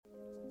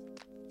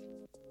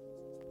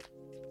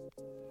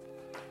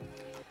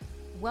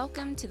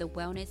Welcome to the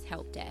Wellness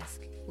Help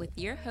Desk with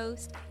your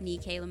host,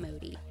 Nikayla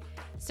Modi,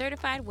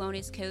 certified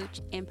wellness coach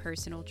and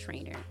personal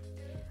trainer.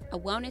 A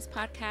wellness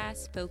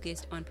podcast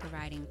focused on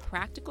providing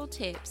practical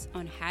tips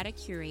on how to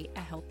curate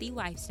a healthy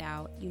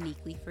lifestyle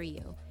uniquely for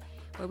you,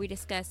 where we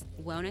discuss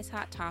wellness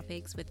hot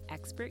topics with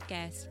expert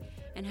guests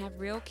and have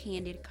real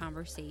candid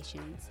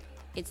conversations.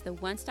 It's the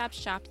one-stop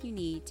shop you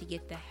need to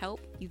get the help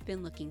you've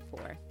been looking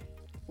for.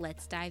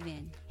 Let's dive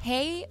in.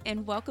 Hey,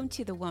 and welcome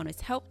to the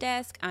Wellness Help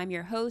Desk. I'm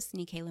your host,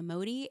 Nikayla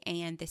Modi,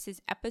 and this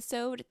is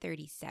episode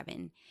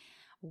 37.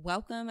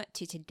 Welcome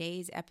to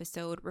today's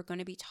episode. We're going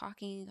to be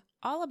talking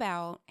all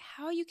about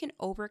how you can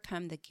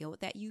overcome the guilt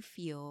that you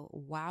feel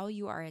while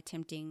you are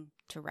attempting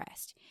to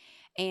rest.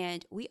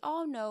 And we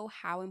all know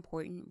how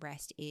important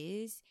rest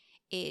is.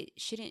 It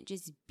shouldn't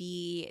just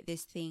be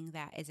this thing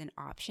that is an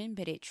option,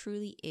 but it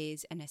truly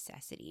is a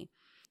necessity.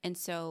 And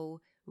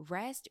so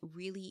rest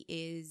really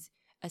is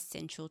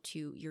essential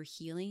to your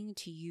healing,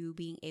 to you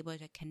being able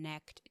to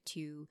connect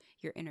to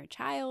your inner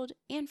child,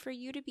 and for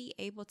you to be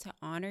able to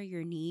honor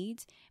your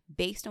needs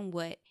based on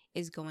what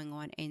is going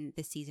on in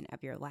the season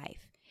of your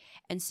life.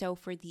 And so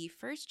for the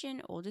first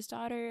gen oldest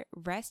daughter,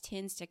 rest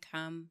tends to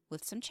come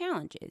with some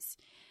challenges,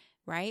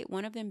 right?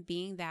 One of them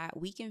being that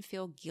we can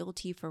feel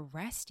guilty for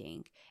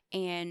resting.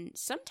 And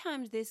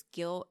sometimes this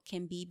guilt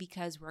can be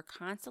because we're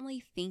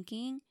constantly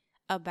thinking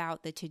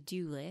about the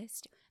to-do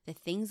list, the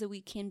things that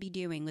we can be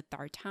doing with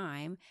our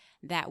time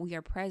that we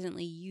are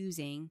presently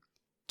using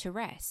to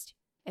rest.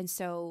 And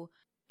so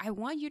I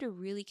want you to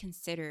really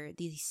consider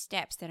these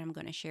steps that I'm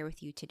going to share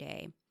with you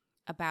today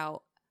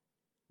about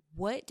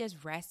what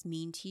does rest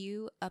mean to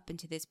you up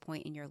until this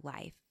point in your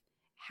life.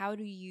 How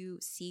do you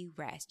see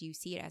rest? Do you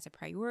see it as a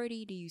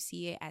priority? Do you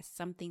see it as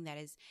something that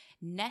is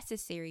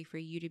necessary for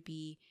you to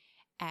be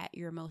at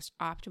your most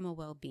optimal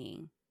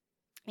well-being?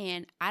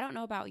 And I don't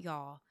know about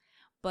y'all,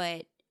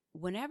 but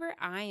whenever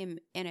I am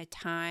in a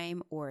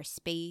time or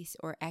space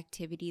or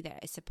activity that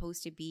is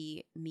supposed to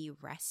be me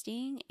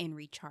resting and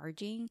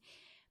recharging,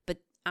 but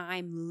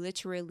I'm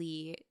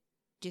literally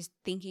just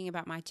thinking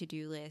about my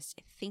to-do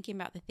list, thinking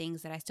about the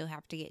things that I still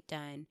have to get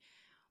done,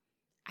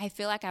 I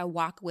feel like I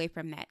walk away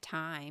from that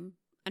time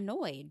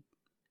annoyed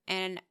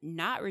and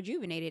not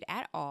rejuvenated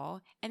at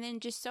all. And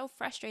then just so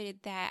frustrated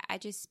that I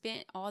just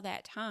spent all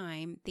that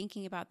time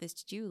thinking about this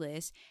to-do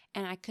list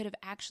and I could have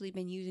actually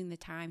been using the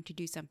time to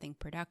do something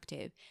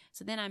productive.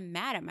 So then I'm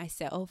mad at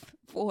myself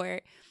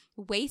for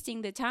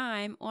wasting the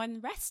time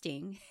on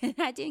resting.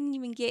 I didn't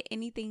even get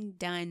anything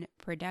done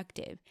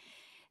productive.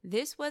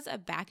 This was a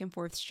back and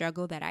forth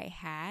struggle that I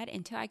had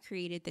until I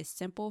created this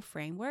simple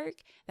framework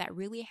that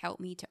really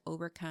helped me to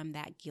overcome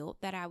that guilt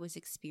that I was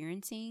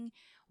experiencing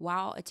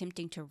while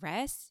attempting to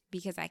rest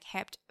because I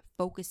kept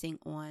focusing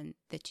on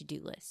the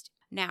to-do list.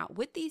 Now,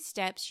 with these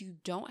steps, you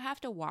don't have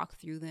to walk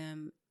through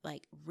them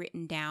like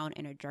written down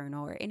in a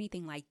journal or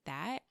anything like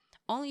that.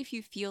 Only if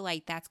you feel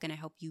like that's going to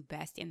help you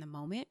best in the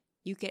moment.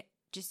 You could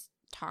just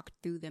talk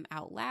through them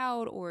out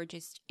loud or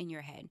just in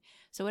your head.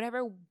 So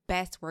whatever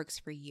best works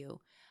for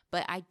you.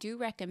 But I do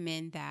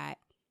recommend that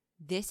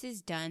this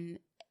is done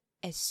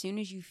as soon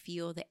as you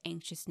feel the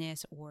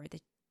anxiousness or the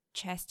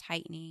chest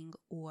tightening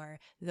or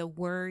the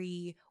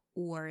worry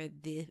or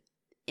the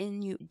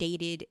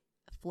inundated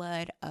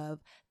flood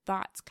of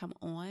thoughts come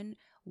on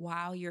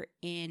while you're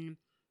in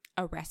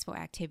a restful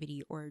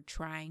activity or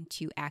trying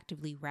to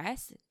actively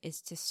rest,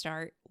 is to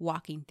start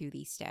walking through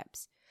these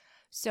steps.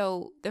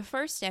 So the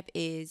first step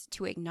is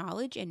to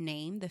acknowledge and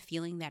name the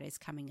feeling that is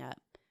coming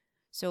up.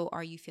 So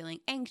are you feeling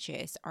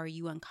anxious? Are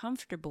you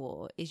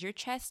uncomfortable? Is your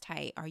chest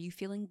tight? Are you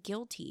feeling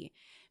guilty?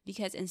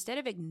 Because instead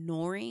of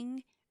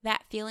ignoring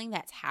that feeling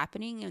that's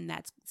happening and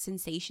that's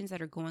sensations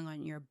that are going on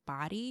in your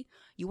body,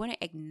 you want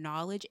to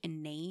acknowledge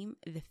and name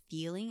the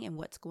feeling and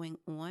what's going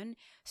on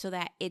so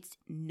that it's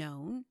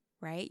known,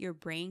 right? Your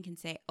brain can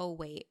say, oh,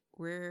 wait,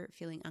 we're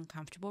feeling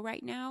uncomfortable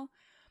right now.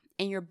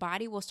 And your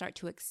body will start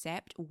to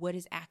accept what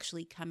is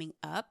actually coming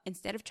up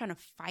instead of trying to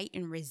fight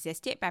and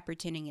resist it by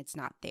pretending it's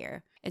not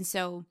there. And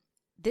so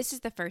this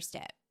is the first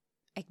step.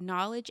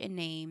 Acknowledge and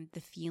name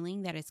the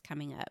feeling that is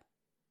coming up.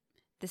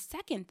 The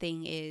second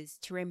thing is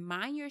to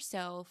remind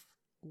yourself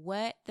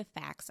what the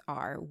facts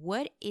are.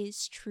 What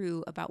is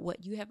true about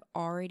what you have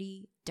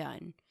already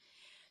done?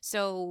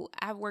 So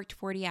I've worked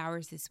 40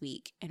 hours this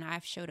week and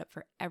I've showed up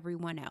for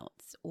everyone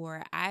else,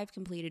 or I've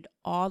completed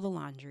all the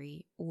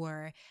laundry,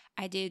 or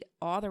I did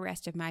all the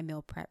rest of my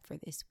meal prep for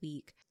this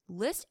week.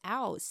 List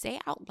out, say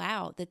out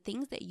loud the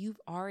things that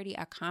you've already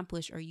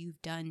accomplished or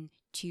you've done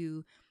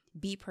to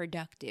be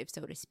productive,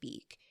 so to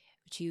speak,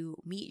 to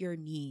meet your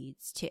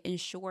needs, to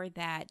ensure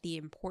that the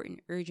important,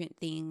 urgent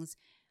things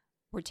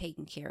were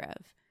taken care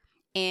of.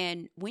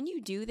 And when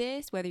you do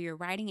this, whether you're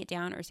writing it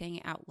down or saying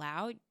it out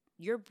loud,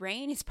 your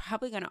brain is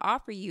probably going to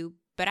offer you,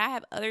 but I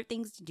have other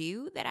things to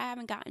do that I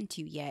haven't gotten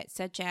to yet,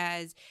 such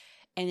as,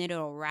 and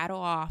it'll rattle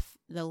off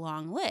the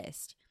long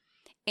list.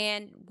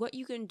 And what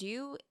you can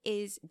do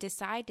is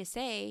decide to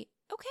say,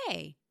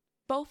 okay,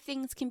 both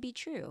things can be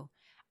true.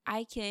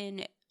 I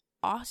can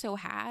also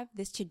have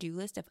this to-do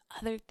list of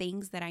other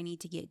things that I need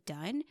to get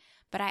done,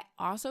 but I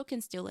also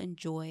can still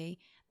enjoy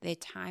the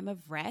time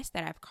of rest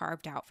that I've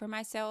carved out for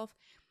myself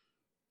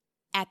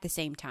at the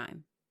same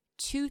time.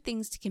 Two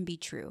things can be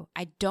true.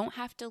 I don't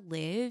have to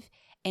live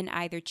in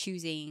either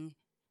choosing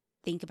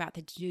think about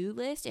the to-do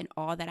list and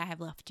all that I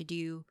have left to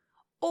do,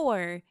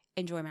 or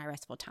enjoy my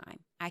restful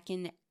time. I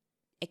can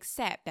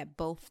accept that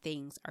both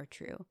things are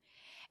true.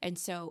 And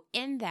so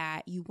in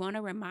that, you want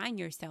to remind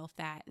yourself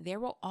that there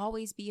will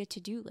always be a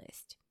to-do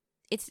list.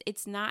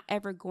 It's not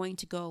ever going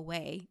to go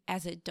away.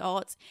 As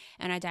adults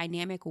in a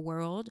dynamic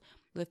world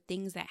with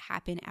things that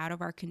happen out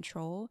of our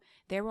control,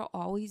 there will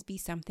always be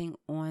something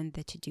on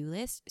the to-do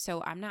list.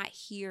 So I'm not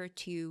here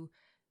to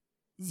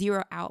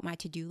zero out my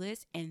to-do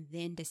list and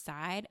then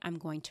decide I'm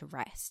going to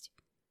rest.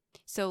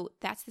 So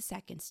that's the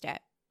second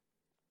step.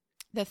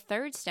 The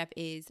third step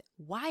is,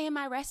 why am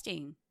I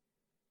resting?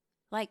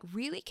 Like,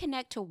 really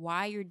connect to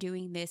why you're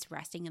doing this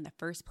resting in the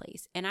first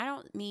place. And I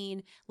don't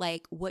mean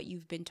like what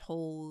you've been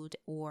told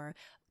or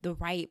the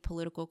right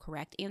political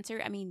correct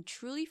answer. I mean,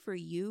 truly for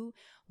you,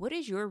 what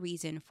is your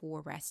reason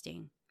for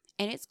resting?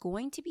 And it's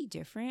going to be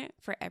different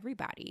for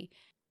everybody.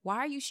 Why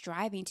are you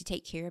striving to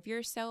take care of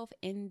yourself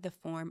in the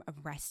form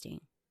of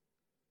resting?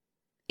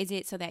 Is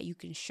it so that you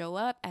can show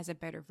up as a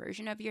better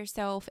version of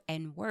yourself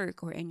in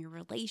work or in your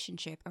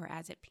relationship or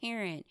as a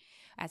parent,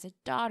 as a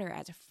daughter,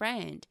 as a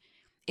friend?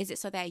 Is it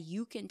so that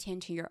you can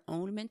tend to your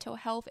own mental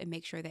health and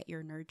make sure that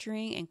you're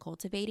nurturing and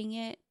cultivating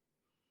it?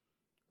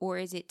 Or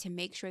is it to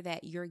make sure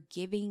that you're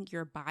giving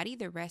your body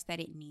the rest that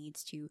it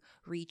needs to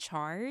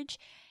recharge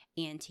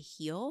and to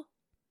heal,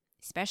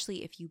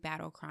 especially if you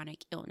battle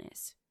chronic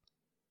illness?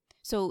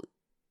 So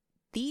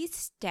these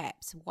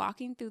steps,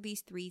 walking through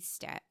these 3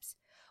 steps,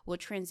 will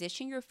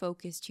transition your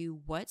focus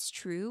to what's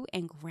true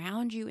and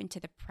ground you into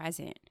the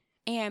present.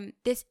 And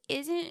this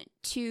isn't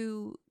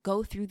to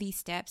go through these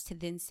steps to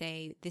then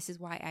say, this is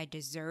why I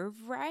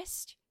deserve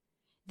rest.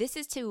 This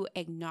is to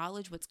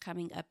acknowledge what's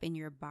coming up in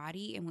your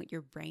body and what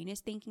your brain is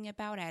thinking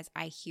about as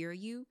I hear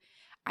you,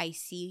 I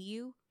see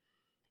you.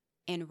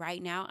 And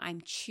right now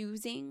I'm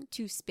choosing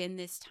to spend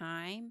this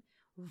time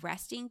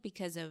resting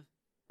because of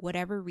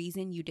whatever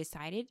reason you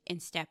decided in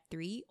step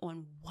 3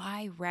 on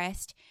why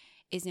rest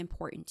is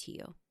important to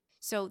you.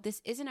 So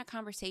this isn't a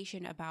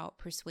conversation about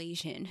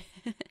persuasion.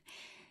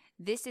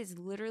 This is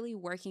literally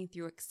working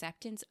through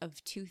acceptance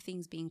of 2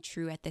 things being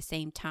true at the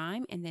same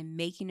time and then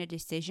making a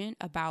decision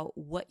about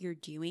what you're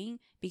doing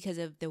because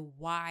of the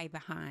why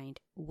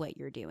behind what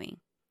you're doing.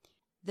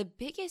 The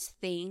biggest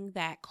thing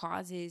that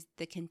causes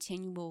the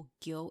continual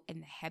guilt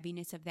and the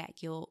heaviness of that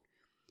guilt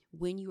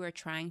when you are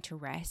trying to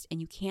rest and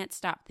you can't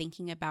stop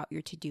thinking about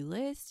your to-do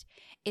list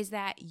is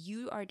that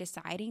you are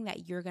deciding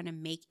that you're going to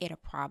make it a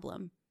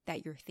problem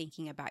that you're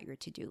thinking about your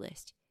to-do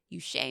list. You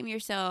shame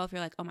yourself.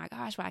 You're like, oh my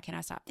gosh, why can't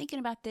I stop thinking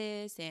about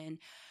this? And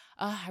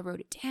I wrote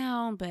it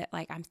down, but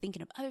like I'm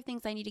thinking of other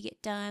things I need to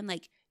get done.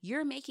 Like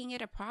you're making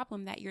it a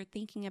problem that you're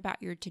thinking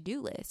about your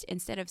to-do list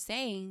instead of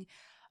saying,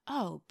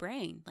 oh,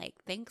 brain, like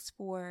thanks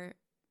for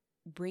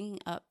bringing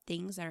up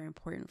things that are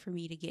important for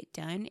me to get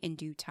done in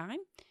due time.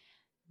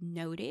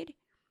 Noted.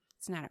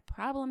 It's not a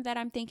problem that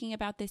I'm thinking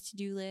about this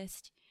to-do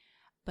list,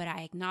 but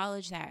I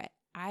acknowledge that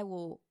I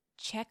will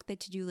check the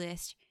to-do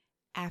list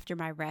after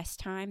my rest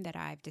time that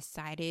I've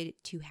decided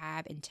to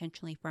have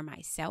intentionally for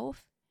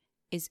myself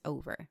is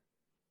over.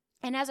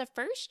 And as a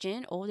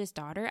first-gen oldest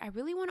daughter, I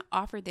really want to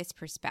offer this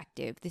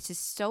perspective. This is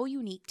so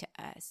unique to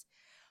us.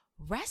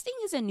 Resting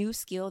is a new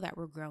skill that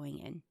we're growing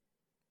in.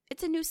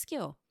 It's a new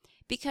skill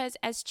because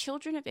as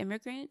children of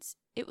immigrants,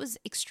 it was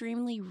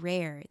extremely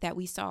rare that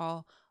we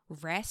saw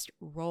rest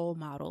role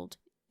modeled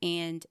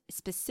and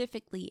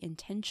specifically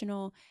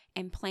intentional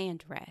and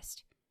planned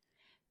rest.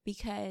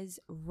 Because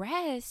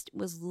rest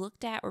was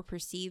looked at or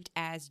perceived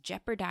as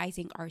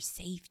jeopardizing our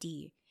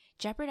safety,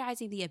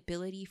 jeopardizing the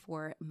ability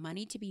for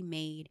money to be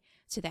made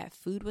so that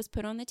food was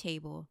put on the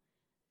table,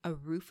 a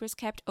roof was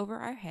kept over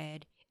our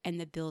head, and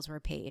the bills were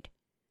paid.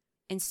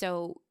 And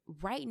so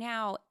right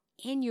now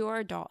in your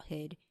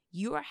adulthood,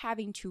 you are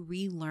having to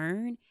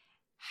relearn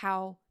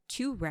how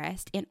to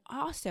rest and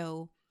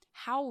also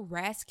how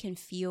rest can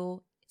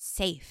feel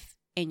safe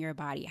in your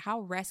body,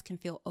 how rest can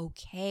feel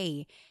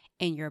okay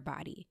in your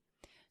body.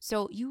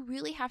 So you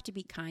really have to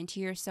be kind to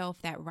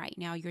yourself that right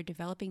now you're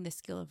developing the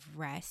skill of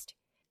rest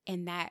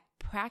and that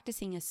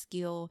practicing a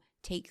skill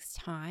takes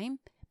time,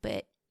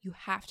 but you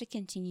have to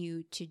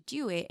continue to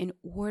do it in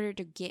order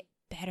to get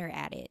better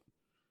at it.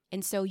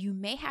 And so you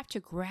may have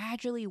to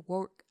gradually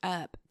work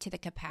up to the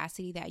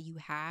capacity that you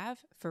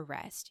have for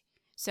rest.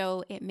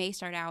 So it may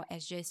start out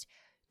as just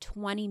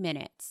 20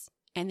 minutes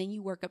and then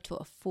you work up to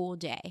a full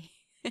day.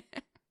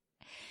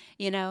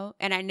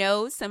 And I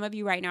know some of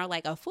you right now are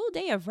like, a full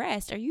day of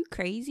rest? Are you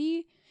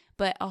crazy?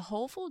 But a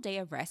whole full day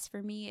of rest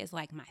for me is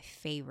like my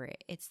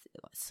favorite. It's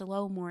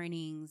slow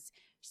mornings,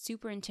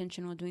 super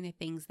intentional, doing the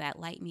things that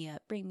light me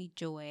up, bring me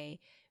joy,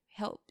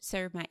 help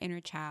serve my inner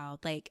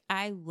child. Like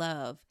I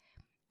love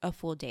a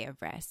full day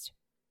of rest.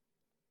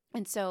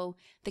 And so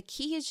the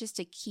key is just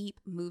to keep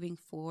moving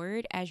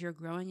forward as you're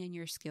growing in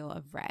your skill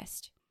of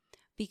rest.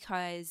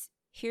 Because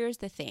here's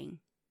the thing,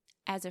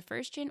 as a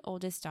first-gen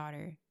oldest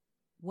daughter,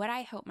 what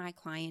I hope my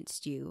clients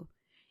do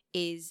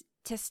is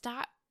to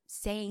stop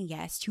saying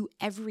yes to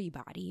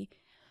everybody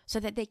so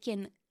that they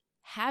can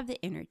have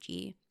the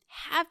energy,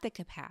 have the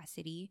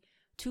capacity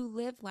to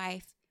live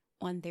life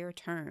on their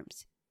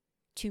terms,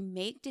 to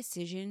make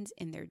decisions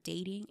in their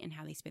dating and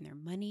how they spend their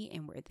money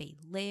and where they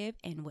live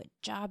and what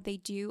job they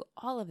do,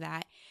 all of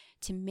that,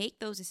 to make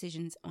those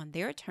decisions on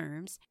their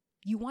terms.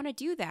 You want to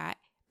do that,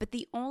 but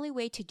the only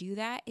way to do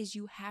that is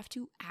you have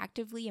to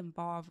actively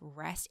involve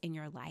rest in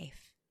your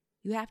life.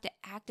 You have to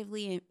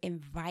actively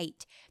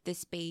invite the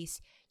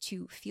space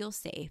to feel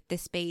safe, the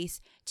space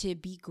to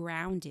be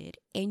grounded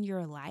in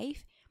your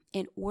life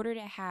in order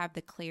to have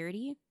the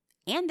clarity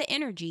and the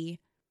energy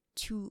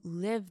to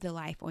live the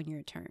life on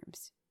your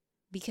terms.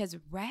 Because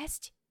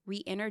rest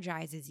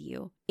re-energizes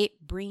you.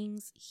 It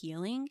brings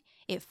healing,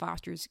 it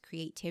fosters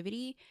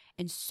creativity,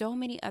 and so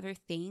many other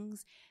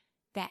things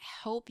that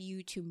help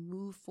you to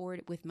move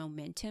forward with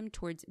momentum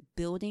towards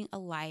building a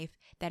life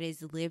that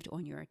is lived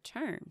on your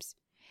terms.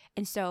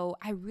 And so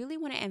I really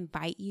want to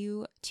invite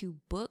you to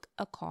book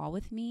a call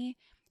with me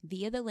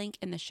via the link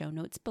in the show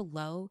notes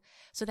below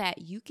so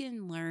that you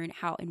can learn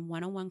how in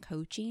one-on-one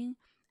coaching,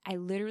 I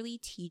literally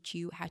teach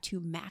you how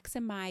to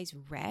maximize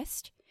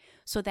rest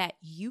so that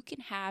you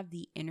can have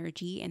the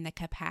energy and the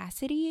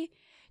capacity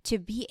to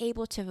be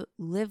able to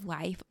live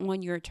life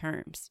on your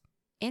terms.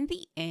 In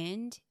the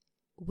end,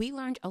 we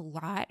learned a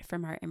lot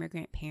from our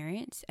immigrant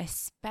parents,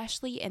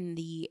 especially in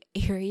the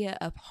area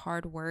of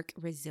hard work,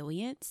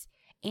 resilience,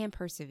 and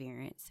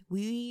perseverance.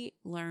 We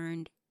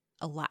learned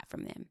a lot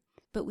from them,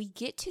 but we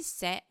get to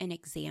set an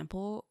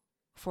example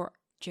for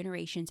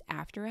generations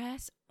after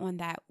us on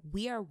that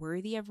we are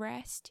worthy of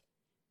rest,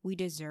 we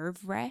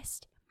deserve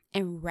rest,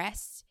 and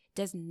rest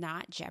does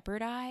not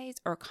jeopardize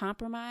or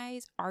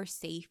compromise our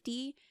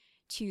safety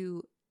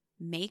to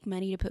make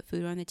money to put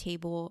food on the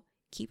table,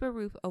 keep a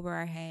roof over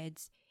our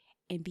heads,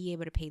 and be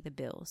able to pay the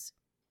bills.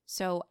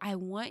 So I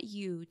want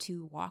you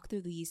to walk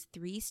through these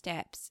 3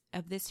 steps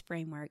of this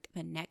framework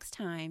the next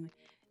time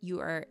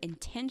you are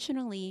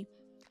intentionally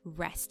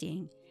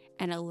resting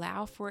and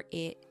allow for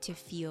it to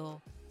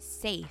feel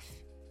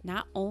safe,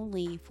 not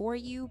only for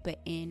you,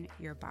 but in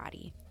your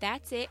body.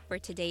 That's it for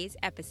today's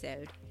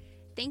episode.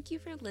 Thank you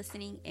for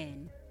listening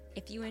in.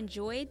 If you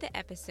enjoyed the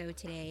episode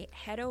today,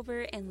 head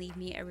over and leave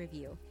me a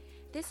review.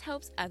 This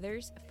helps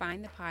others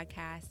find the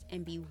podcast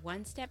and be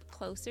one step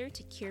closer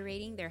to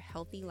curating their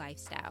healthy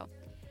lifestyle.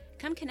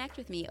 Come connect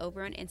with me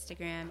over on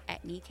Instagram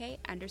at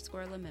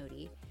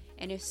Nike_Lamodi.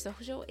 And if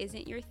social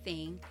isn't your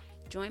thing,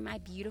 join my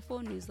beautiful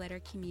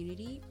newsletter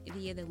community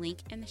via the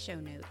link in the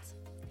show notes.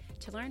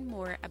 To learn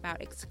more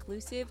about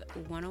exclusive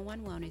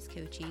one-on-one wellness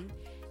coaching,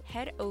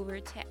 head over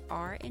to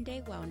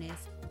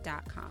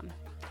rndaywellness.com.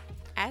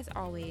 As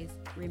always,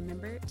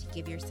 remember to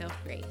give yourself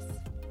grace.